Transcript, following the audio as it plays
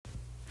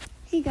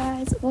Hey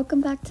guys, welcome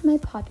back to my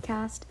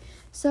podcast.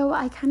 So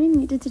I kind of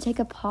needed to take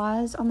a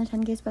pause on the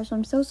 10K special.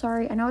 I'm so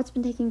sorry. I know it's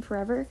been taking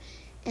forever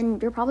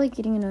and you're probably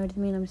getting annoyed with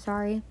me and I'm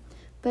sorry.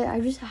 But I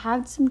just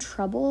had some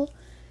trouble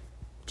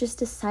just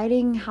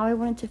deciding how I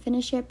wanted to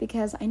finish it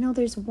because I know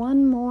there's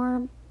one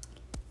more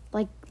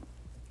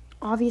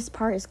obvious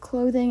part is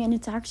clothing, and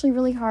it's actually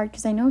really hard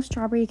because I know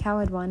Strawberry Cow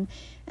had one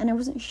and I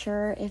wasn't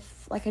sure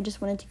if I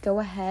just wanted to go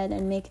ahead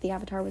and make the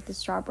avatar with the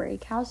Strawberry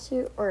Cow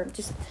suit or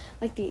just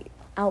the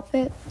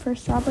outfit for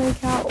Strawberry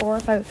Cow, or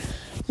if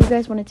you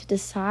guys wanted to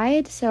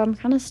decide. So I'm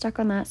kind of stuck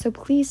on that, so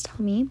please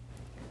tell me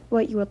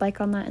what you would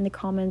like on that in the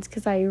comments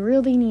because I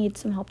really need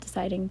some help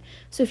deciding.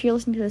 So if you're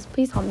listening to this,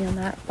 please help me on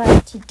that.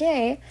 But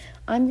today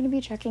I'm going to be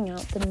checking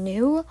out the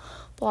new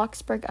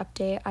Bloxburg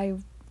update. I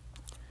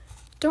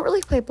don't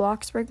really play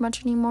Bloxburg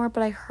much anymore,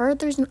 but I heard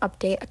there's an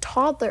update, a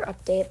toddler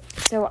update,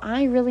 so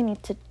I really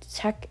need to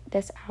check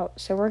this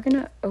out. So we're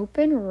gonna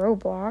open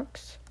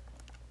Roblox.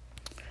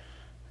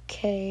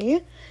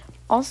 Okay.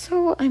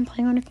 Also, I'm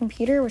playing on a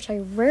computer, which I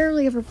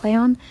rarely ever play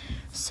on,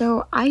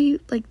 so I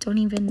don't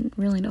even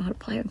really know how to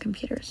play on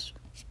computers.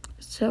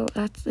 So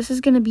this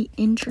is gonna be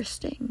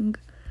interesting.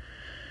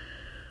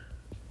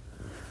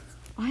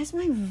 Why is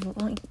my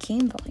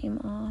game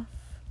volume off?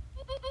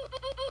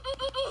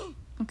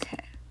 Okay.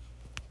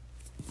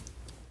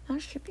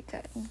 That should be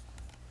good.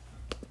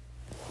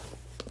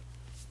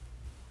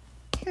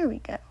 Here we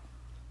go.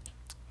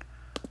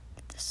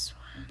 This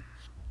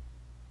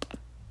one.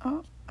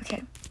 Oh,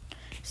 okay.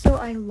 So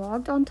I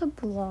logged onto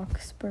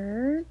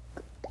Bloxburg.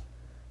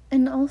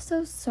 And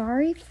also,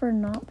 sorry for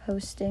not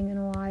posting in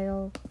a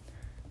while.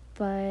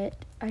 But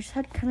I just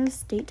had kind of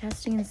state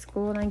testing in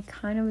school, and I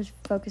kind of was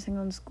focusing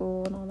on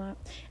school and all that.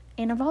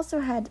 And I've also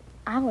had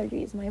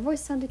allergies. My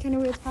voice sounded kind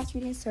of weird the past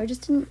few days, so I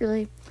just didn't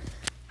really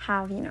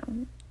have,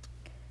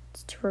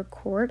 to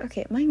record.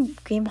 Okay, my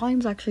game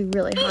volume's actually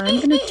really high.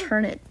 I'm gonna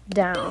turn it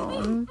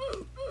down.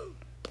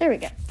 There we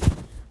go.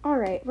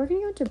 Alright, we're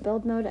gonna go into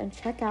build mode and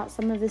check out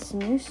some of this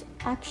new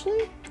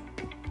actually.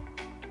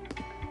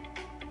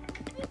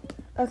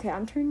 Okay,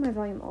 I'm turning my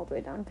volume all the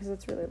way down because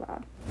it's really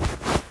loud.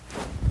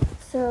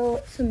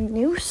 So, some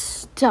new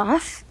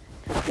stuff.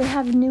 They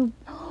have new,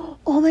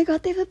 oh my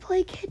god, they have a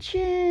play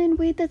kitchen.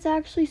 Wait, that's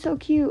actually so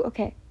cute.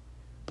 Okay,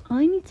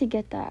 I need to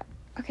get that.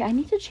 Okay, I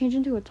need to change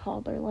into a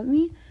toddler. Let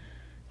me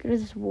go to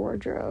this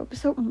wardrobe.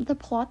 So the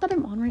plot that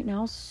I'm on right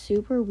now is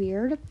super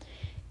weird.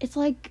 It's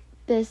like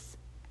this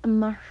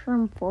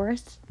mushroom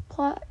forest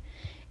plot,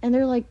 and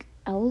they're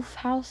elf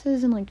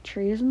houses and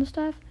trees and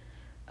stuff.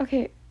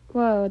 Okay,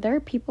 whoa, there are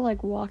people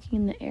walking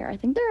in the air. I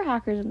think there are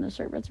hackers in the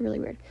server. It's really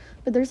weird.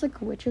 But there's a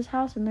witch's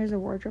house and there's a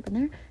wardrobe in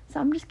there. So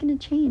I'm just gonna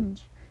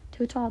change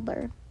to a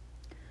toddler.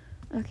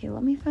 Okay,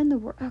 let me find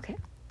the okay.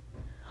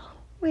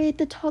 Wait,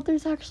 the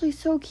toddler's actually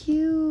so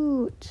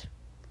cute.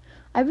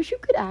 I wish you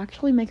could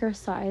actually make her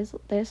size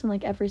this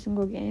in every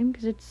single game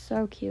because it's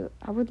so cute.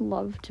 I would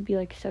love to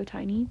be so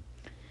tiny.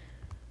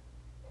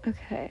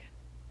 Okay.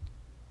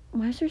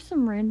 Why is there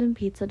some random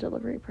pizza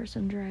delivery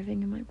person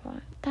driving in my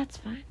plot? That's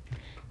fine.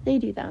 They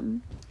do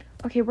them.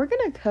 Okay, we're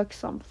gonna cook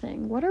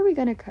something. What are we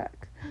gonna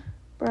cook?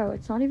 Bro,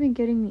 it's not even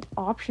giving me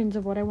options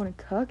of what I want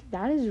to cook.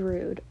 That is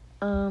rude.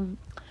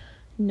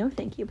 No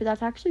thank you, but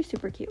that's actually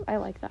super cute. I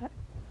like that.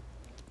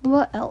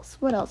 What else?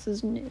 What else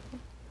is new?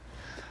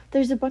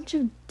 There's a bunch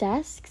of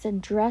desks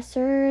and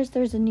dressers.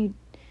 There's a new,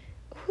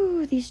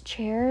 these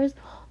chairs.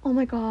 Oh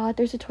my god,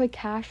 there's a toy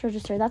cash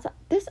register.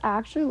 This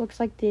actually looks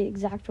like the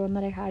exact one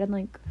that I had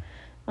in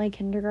my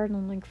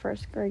kindergarten and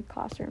first grade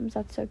classrooms.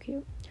 That's so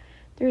cute.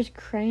 There's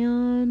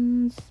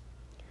crayons.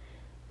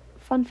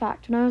 Fun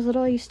fact, when I was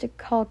little, I used to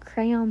call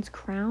crayons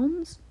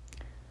crowns.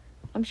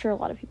 I'm sure a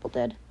lot of people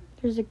did.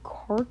 There's a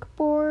cork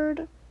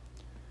board.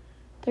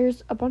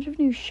 There's a bunch of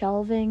new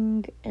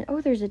shelving. And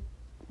there's a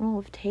roll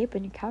of tape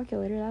and a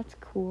calculator. That's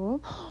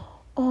cool.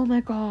 Oh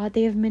my god,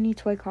 they have mini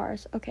toy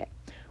cars. Okay,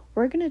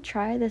 we're gonna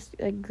try this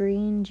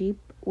green Jeep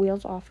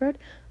Wheels off-road.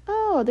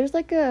 Oh, there's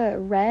a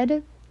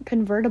red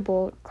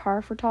convertible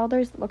car for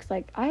toddlers. It looks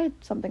like I had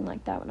something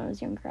like that when I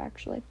was younger,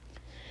 actually.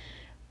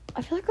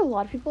 I feel a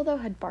lot of people though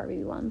had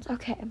Barbie ones.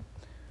 Okay,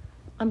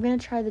 I'm gonna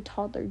try the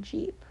toddler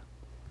Jeep.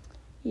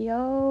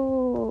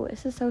 Yo,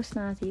 this is so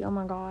snazzy. Oh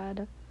my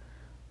god,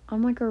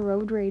 I'm a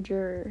road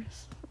rager.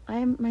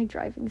 My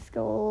driving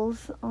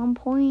skills on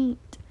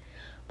point.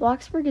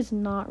 Bloxburg is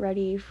not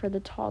ready for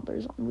the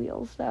toddlers on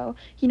wheels, though.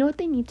 You know what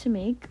they need to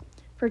make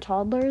for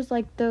toddlers?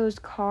 Those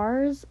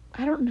cars.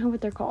 I don't know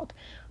what they're called,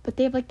 but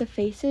they have the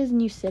faces,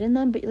 and you sit in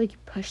them, but you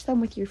push them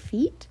with your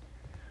feet.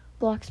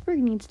 Bloxburg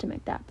needs to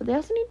make that, but they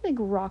also need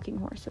rocking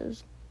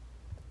horses.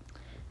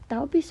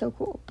 That would be so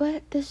cool.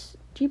 But this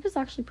Jeep is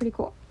actually pretty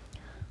cool.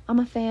 I'm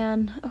a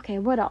fan. Okay,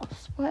 what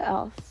else? What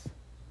else?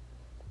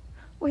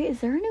 Wait, is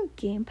there a new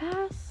Game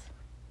Pass?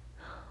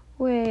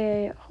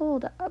 Wait,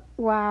 hold up.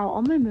 Wow,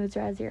 all my moods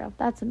are at 0.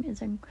 That's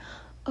amazing.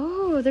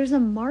 Oh, there's a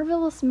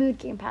Marvelous Mood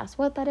Game Pass.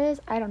 What that is,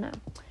 I don't know.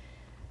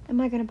 Am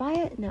I gonna buy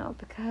it? No,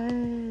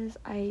 because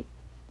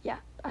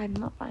I'm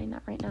not buying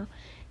that right now.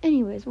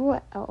 Anyways,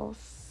 what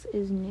else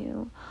is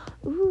new?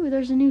 Ooh,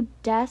 there's a new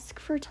desk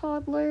for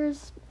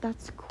toddlers.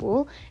 That's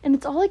cool. And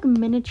it's all like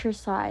miniature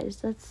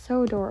sized. That's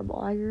so adorable.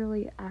 I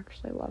really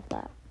actually love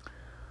that.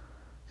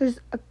 There's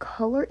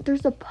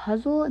a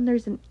puzzle, and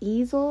there's an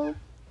easel.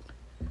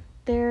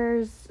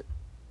 There's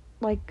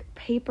like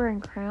paper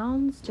and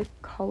crayons to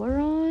color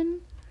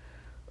on.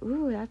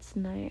 Ooh, that's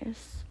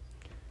nice.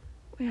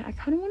 Wait, I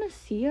kind of want to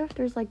see if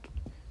there's like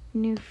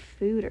new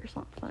food or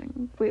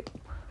something. Wait,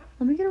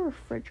 let me get a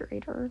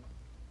refrigerator,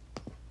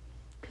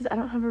 because I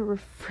don't have a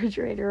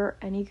refrigerator or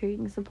any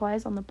cooking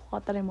supplies on the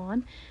plot that I'm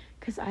on,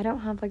 because I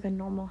don't have like a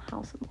normal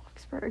house in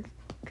Bloxburg,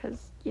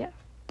 because yeah.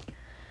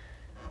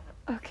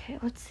 Okay,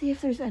 let's see if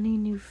there's any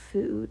new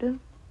food.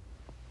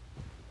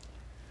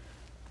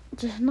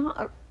 Just not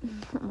a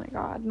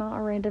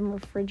random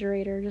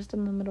refrigerator just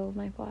in the middle of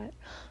my plot.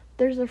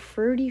 There's a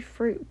fruity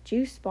fruit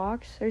juice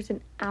box. There's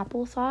an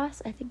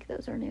applesauce. I think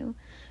those are new.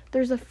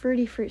 There's a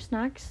fruity fruit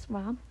snacks.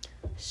 Wow.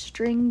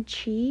 String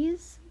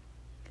cheese.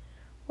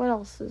 What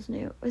else is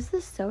new? Is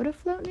this soda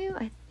float new?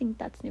 I think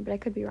that's new, but I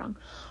could be wrong.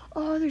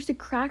 Oh, there's a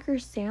cracker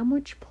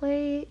sandwich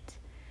plate.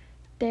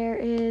 There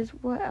is,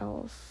 what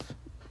else?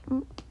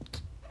 I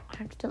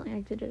accidentally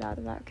exited out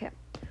of that. Okay.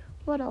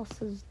 What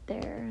else is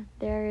there?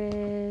 There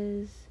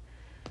is...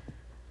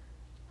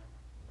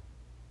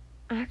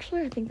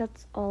 Actually, I think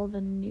that's all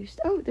the new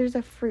stuff. Oh, there's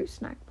a fruit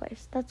snack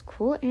place. That's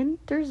cool. And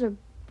there's a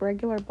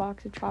regular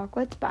box of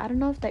chocolates, but I don't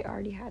know if they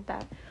already had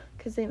that,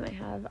 because they might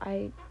have.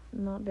 I'm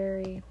not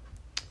very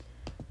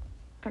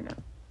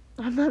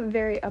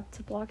up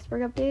to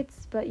Bloxburg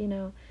updates, but you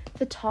know,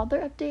 the toddler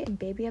update and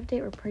baby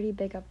update were pretty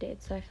big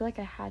updates, so I feel like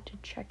I had to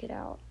check it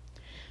out.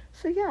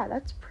 So yeah,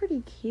 that's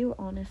pretty cute,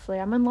 honestly.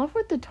 I'm in love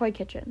with the toy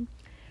kitchen.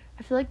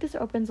 I feel like this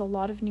opens a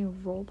lot of new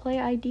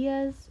roleplay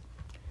ideas.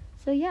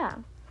 So yeah.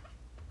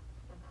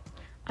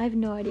 I have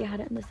no idea how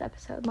to end this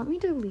episode. Let me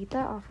delete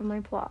that off of my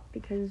plot,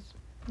 because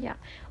yeah.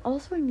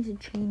 Also, I need to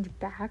change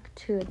back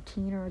to a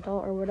teen or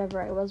adult or whatever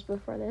I was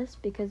before this,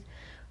 because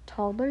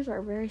toddlers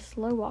are very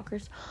slow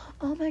walkers.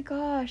 Oh my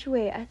gosh,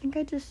 wait, I think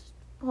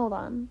hold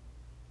on.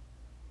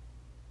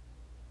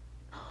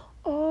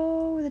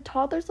 Oh, the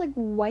toddlers like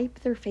wipe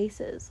their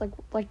faces,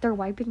 like they're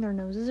wiping their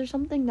noses or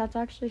something. That's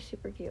actually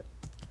super cute.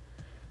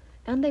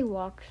 And they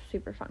walk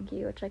super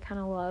funky, which I kind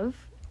of love.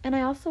 And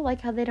I also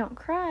like how they don't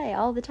cry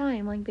all the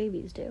time like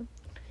babies do.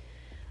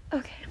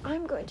 Okay,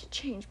 I'm going to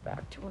change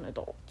back to an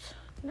adult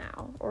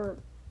now, or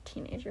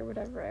teenager,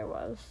 whatever I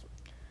was.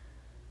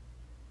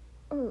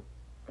 Oh,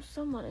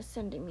 someone is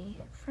sending me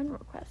friend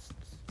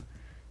requests.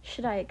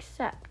 Should I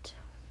accept?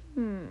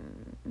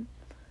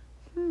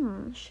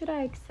 Should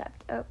I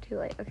accept? Oh, too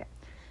late. Okay.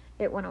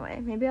 It went away.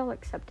 Maybe I'll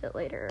accept it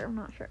later. I'm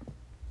not sure.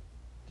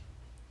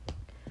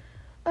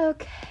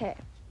 Okay.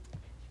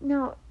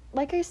 Now,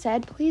 like I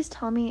said, please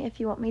tell me if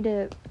you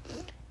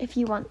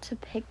want to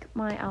pick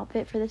my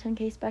outfit for the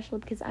 10K special,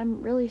 because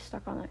I'm really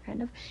stuck on that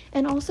kind of.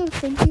 And also,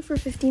 thank you for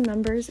 15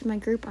 members in my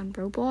group on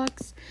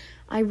Roblox.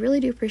 I really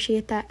do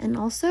appreciate that. And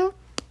also,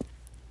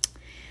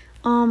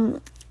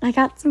 I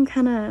got some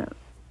kind of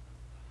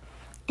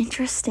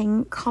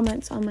interesting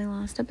comments on my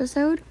last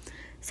episode.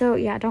 So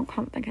yeah, don't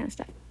comment that kind of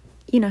stuff.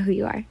 You know who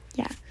you are.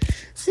 Yeah.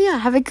 So yeah,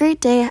 have a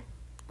great day,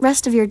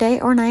 rest of your day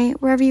or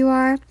night, wherever you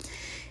are.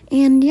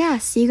 And yeah,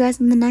 see you guys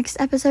in the next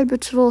episode,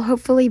 which will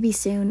hopefully be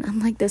soon,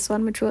 unlike this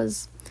one, which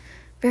was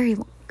very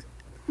long.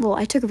 Well,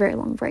 I took a very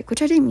long break,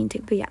 which I didn't mean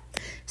to, but yeah.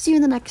 See you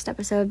in the next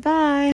episode. Bye!